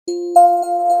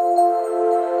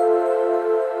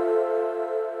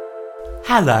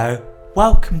Hello,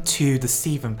 welcome to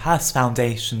the Perse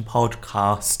Foundation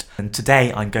podcast, and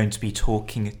today I'm going to be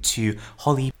talking to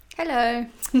Holly. Hello.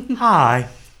 Hi.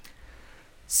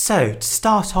 So, to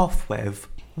start off with,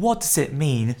 what does it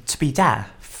mean to be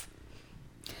deaf?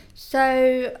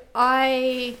 So,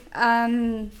 I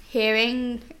am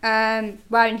wearing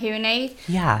hearing aids.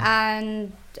 Yeah.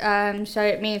 And so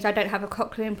it means I don't have a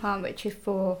cochlear implant, which is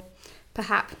for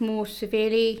perhaps more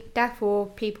severely deaf or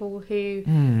people who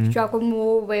struggle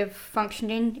more with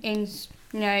functioning in,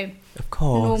 Of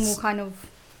course. normal kind of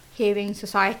hearing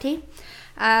society.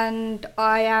 And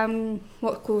I am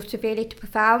what's called severely to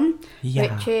profound,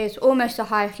 which is almost the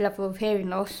highest level of hearing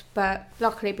loss. But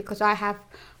luckily, because I have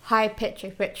high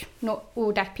pitches, which not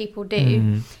all deaf people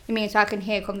do, it means I can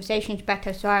hear conversations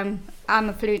better. So I'm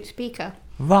a fluent speaker.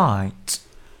 Right.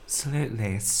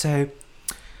 Absolutely. So,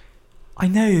 I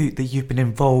know that you've been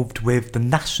involved with the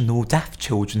National Deaf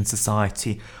Children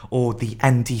Society, or the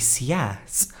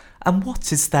NDCS. And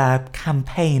what is their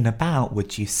campaign about,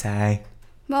 would you say?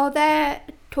 Well, they're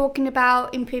talking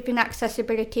about improving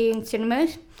accessibility in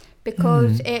cinemas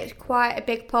because it's quite a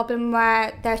big problem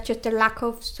where there's just a lack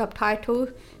of subtitle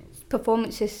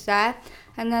performances there.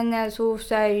 And then there's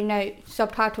also,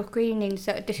 subtitle screenings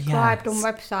that are described on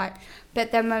website.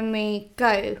 But then when we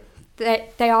go,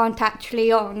 they aren't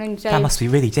actually on, and so that must be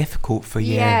really difficult for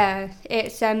you. Yeah,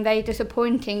 it's very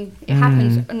disappointing. It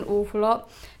happens an awful lot.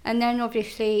 And then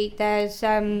obviously there's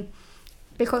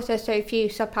because there's so few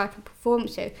subtitle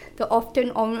performances, they're often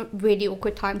on really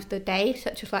awkward times of the day,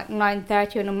 such as like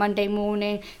 9:30 on a Monday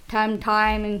morning, term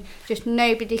time, and just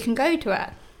nobody can go to it.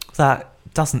 That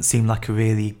doesn't seem like a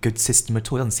really good system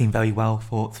at all. It doesn't seem very well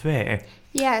thought through.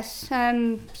 Yes,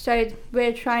 so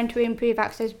we're trying to improve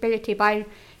accessibility by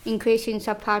increasing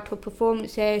subtitle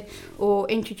performances or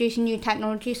introducing new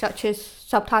technology such as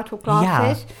subtitle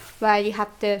glasses, where you have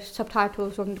the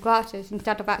subtitles on the glasses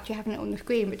instead of actually having it on the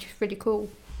screen, which is really cool.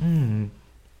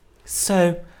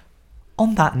 So,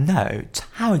 on that note,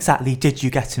 how exactly did you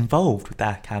get involved with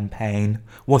their campaign?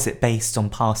 Was it based on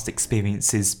past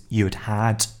experiences you had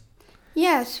had?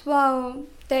 Yes, well,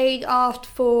 they asked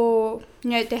for,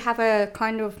 they have a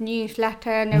kind of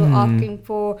newsletter, and they were asking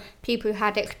for people who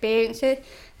had experiences.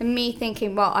 And me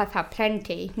thinking, well, I've had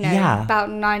plenty. About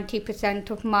 90%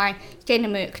 of my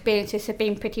cinema experiences have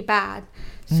been pretty bad.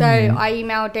 So I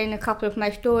emailed in a couple of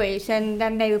my stories, and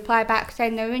then they replied back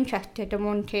saying they were interested and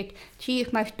wanted to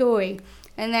use my story.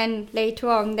 And then later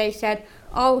on they said,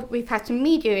 oh, we've had some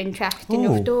media interest in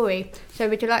your story, so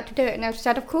would you like to do it? And I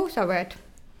said, of course I would.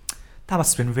 That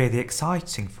must have been really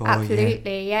exciting for you.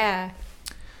 Absolutely, yeah.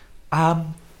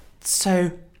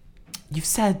 So, you've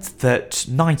said that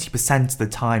 90% of the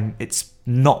time it's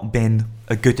not been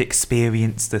a good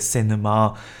experience, the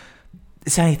cinema.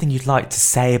 Is there anything you'd like to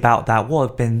say about that? What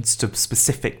have been sort of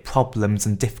specific problems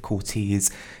and difficulties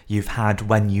you've had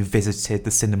when you visited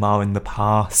the cinema in the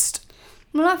past?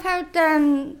 Well, I've had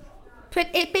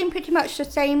it's been pretty much the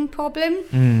same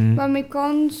problem when we've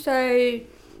gone. So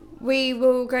we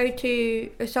will go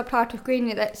to a subtitle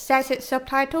screening that says it's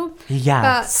subtitled,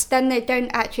 but then they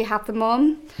don't actually have them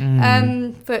on.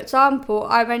 For example,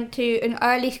 I went to an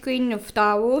early screening of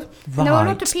Star Wars, and there were a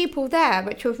lot of people there,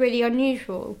 which was really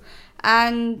unusual.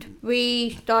 And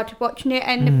we started watching it,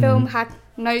 and the film had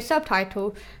no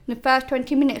subtitle. And the first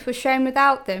 20 minutes was shown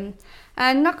without them.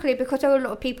 And luckily, because there were a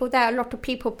lot of people there, a lot of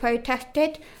people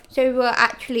protested, so we were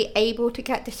actually able to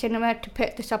get the cinema to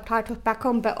put the subtitles back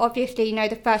on. But obviously,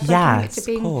 the first 20 minutes have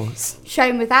been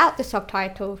shown without the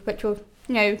subtitles, which was,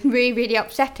 really, really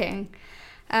upsetting.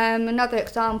 Another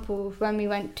example was when we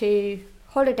went to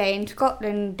holiday in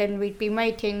Scotland, and we'd been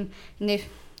waiting in this,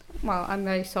 well, I'm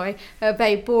very sorry, a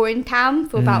very boring town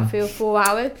for about 3 or 4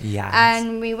 hours.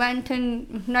 And we went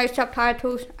and no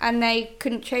subtitles, and they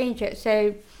couldn't change it,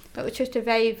 so it was just a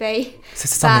very, very So it's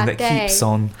something that keeps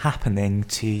on happening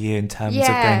to you in terms of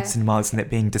going to cinemas and it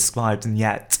being described and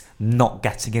yet not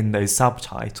getting in those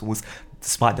subtitles,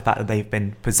 despite the fact that they've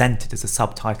been presented as a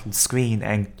subtitled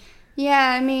screening. Yeah,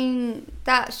 I mean,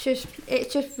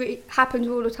 it happens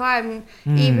all the time,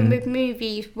 even with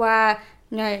movies where,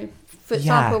 for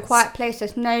example, Quiet Place,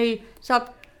 there's no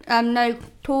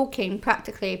talking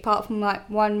practically, apart from like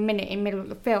 1 minute in the middle of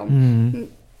the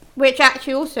film. Which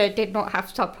actually also did not have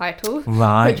subtitles,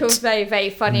 which was very, very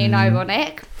funny and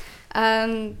ironic.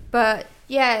 But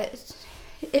yeah,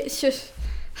 it's just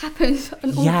happens an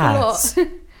awful lot.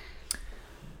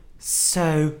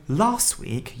 So, last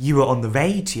week you were on the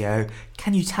radio.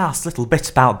 Can you tell us a little bit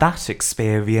about that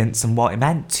experience and what it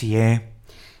meant to you?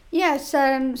 Yes,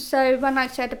 so when I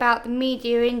said about the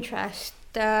media interest,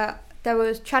 there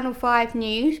was Channel 5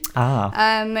 News,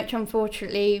 which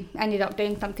unfortunately ended up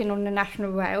doing something on the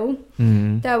national rail.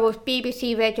 There was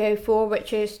BBC Radio 4,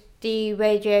 which is the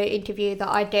radio interview that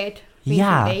I did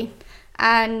recently.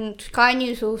 And Sky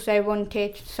News also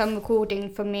wanted some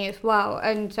recording from me as well,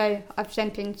 and so I've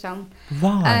sent in some.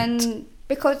 Right. And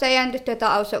because they understood that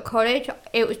I was at college,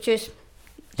 it was just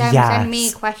them sending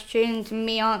me questions and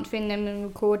me answering them and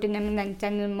recording them and then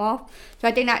sending them off. So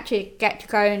I didn't actually get to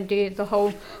go and do the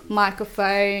whole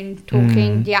microphone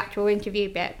talking, the actual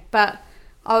interview bit. But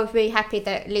I was really happy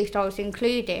that at least I was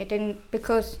included, and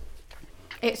because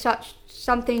it's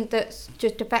something that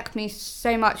just affects me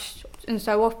so much and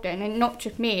so often, and not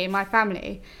just me and my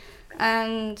family.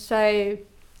 And so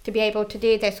to be able to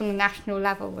do this on a national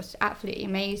level was absolutely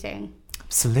amazing.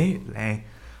 Absolutely.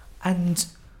 And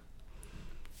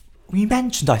you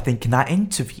mentioned, I think, in that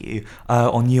interview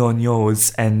on You on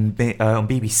Yours and on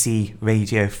BBC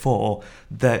Radio 4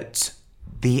 that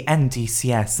the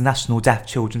NDCS, the National Deaf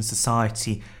Children's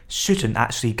Society, shouldn't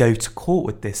actually go to court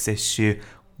with this issue.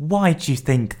 Why do you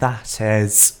think that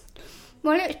is?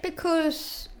 Well, it's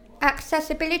because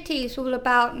accessibility is all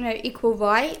about, equal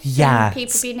rights. Yes. And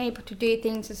people being able to do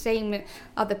things the same with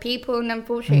other people. And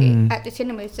unfortunately, at the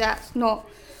cinemas, that's not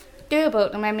doable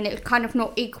at the moment. It's kind of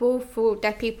not equal for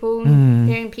deaf people and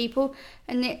hearing people.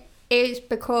 And it is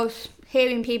because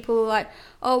hearing people like,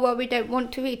 oh, well, we don't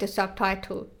want to read the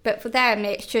subtitle. But for them,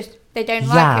 it's just they don't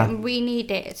like it and we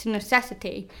need it. It's a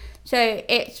necessity. So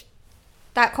it's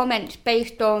that comment's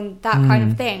based on that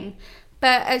kind of thing.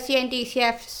 But as the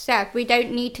NDCF said, we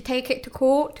don't need to take it to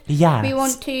court. Yes. We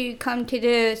want to come to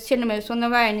the cinemas on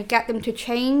their own and get them to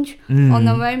change on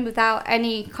their own without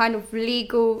any kind of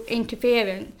legal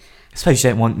interference. I suppose you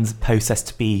don't want the process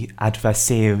to be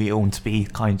adversarial and to be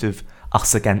kind of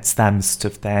us against them sort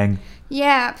of thing.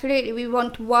 Yeah, absolutely. We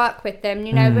want to work with them.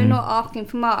 We're not asking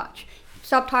for much.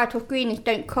 Subtitle screenings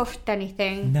don't cost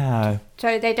anything. No.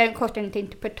 So they don't cost anything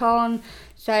to put on.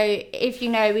 So if,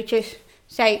 we just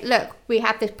say, look, we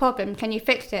have this problem, can you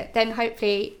fix it? Then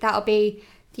hopefully that'll be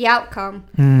the outcome.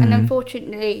 And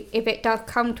unfortunately, if it does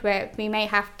come to it, we may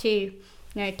have to,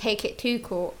 take it to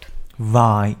court.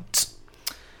 Right.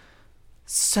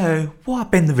 So, what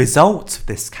have been the results of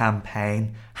this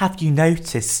campaign? Have you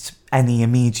noticed any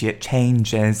immediate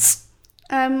changes?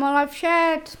 Well, I've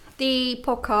shared the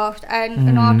podcast and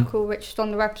an article which is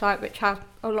on the website, which has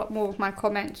a lot more of my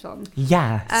comments on.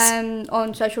 Yes.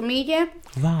 On social media.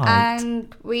 Right.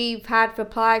 And we've had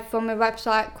reply from a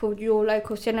website called Your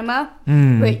Local Cinema,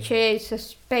 which is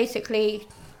just basically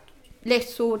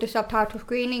lists all the subtitle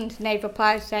screenings, and they've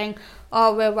replied saying,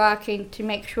 we're working to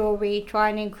make sure we try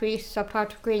and increase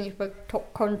subtitle screenings. We're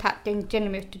contacting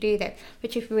cinemas to do that,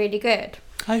 which is really good.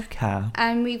 Okay.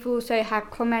 And we've also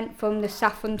had comment from the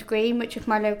Saffron Screen, which is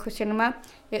my local cinema.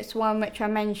 It's one which I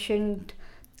mentioned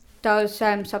does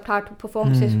subtitle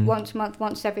performances once a month,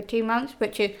 once every 2 months,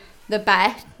 which is the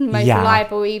best, most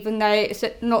reliable, even though it's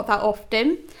not that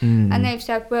often. And they've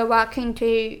said we're working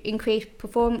to increase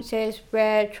performances.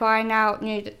 We're trying out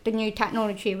the new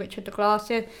technology, which are the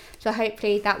glasses. So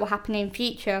hopefully that will happen in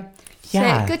future. Yes.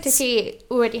 So it's good to see it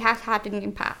already has had an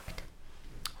impact.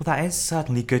 Well, that is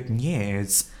certainly good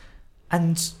news.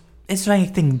 And is there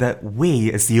anything that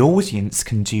we as the audience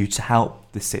can do to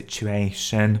help the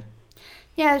situation?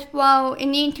 Yes, well,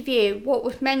 in the interview, what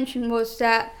was mentioned was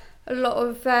that a lot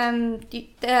of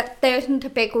there isn't a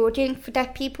big audience for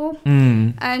deaf people,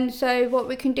 and so what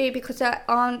we can do, because there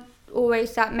aren't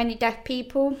always that many deaf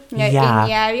people in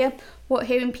the area, what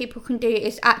hearing people can do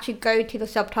is actually go to the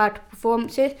subtitle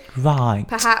performances, right?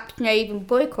 Perhaps even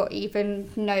boycott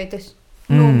the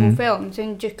normal films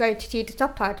and just go to see the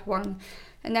subtitle one,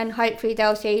 and then hopefully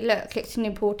they'll say, look, it's an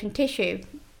important issue.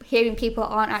 Hearing people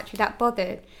aren't actually that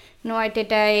bothered. I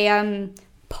did a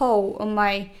poll on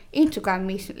my Instagram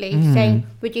recently saying,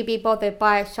 would you be bothered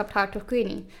by a subtitle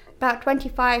screening? About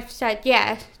 25 said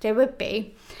yes, they would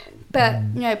be. But,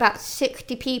 about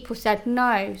 60 people said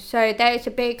no. So there is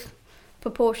a big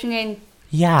proportion in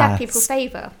deaf people's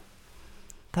favour.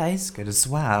 That is good as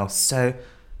well. So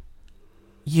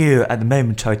you, at the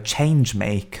moment, are a change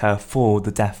maker for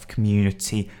the deaf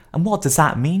community. And what does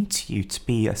that mean to you to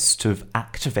be a sort of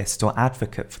activist or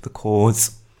advocate for the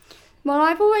cause? Well,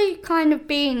 I've always kind of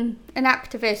been an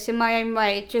activist in my own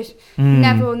way, just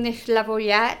never on this level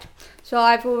yet. So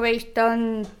I've always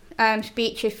done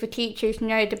speeches for teachers.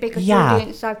 The biggest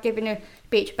audience I've given a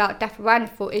speech about deaf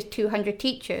awareness for is 200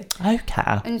 teachers.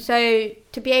 Okay. And so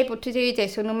to be able to do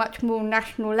this on a much more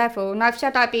national level, and I've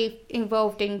said I'd be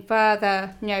involved in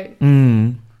further,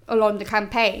 along the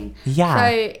campaign. Yeah.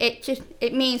 So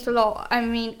it means a lot. I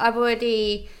mean, I've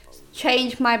already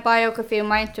changed my biography on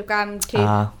my Instagram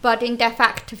to budding deaf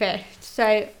activist.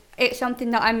 So it's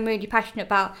something that I'm really passionate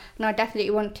about, and I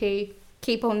definitely want to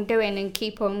keep on doing and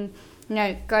keep on,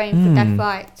 going for deaf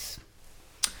rights.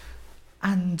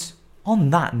 And on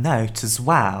that note as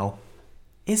well,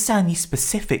 is there any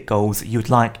specific goals that you'd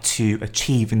like to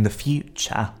achieve in the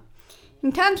future?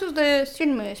 In terms of the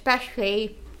cinema,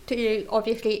 especially, to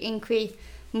obviously increase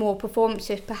more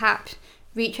performances, perhaps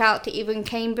reach out to even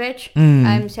Cambridge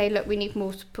and say, look, we need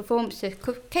more performances.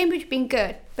 Because Cambridge has been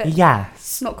good, but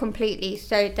not completely.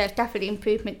 So there's definitely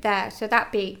improvement there. So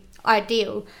that'd be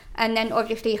ideal. And then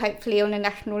obviously, hopefully on a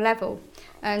national level.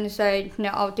 And so,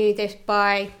 I'll do this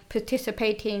by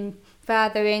participating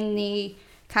further in the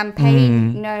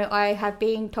campaign. I have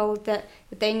been told that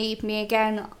if they need me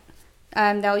again,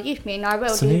 they'll use me, and I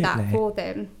will do that for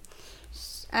them.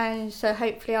 And so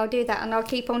hopefully I'll do that, and I'll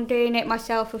keep on doing it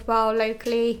myself as well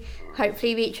locally.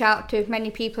 Hopefully reach out to as many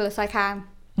people as I can.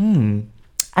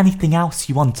 Anything else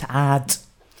you want to add?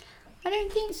 I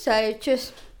don't think so.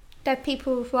 Just that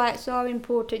people's rights are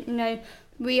important.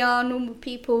 We are normal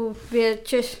people. We're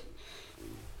just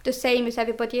the same as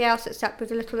everybody else, except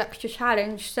with a little extra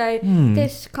challenge. So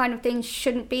this kind of thing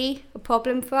shouldn't be a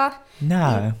problem for us.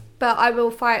 No. But I will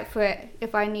fight for it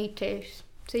if I need to.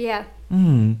 So yeah.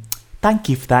 Thank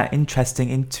you for that interesting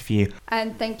interview.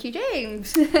 And thank you,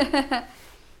 James.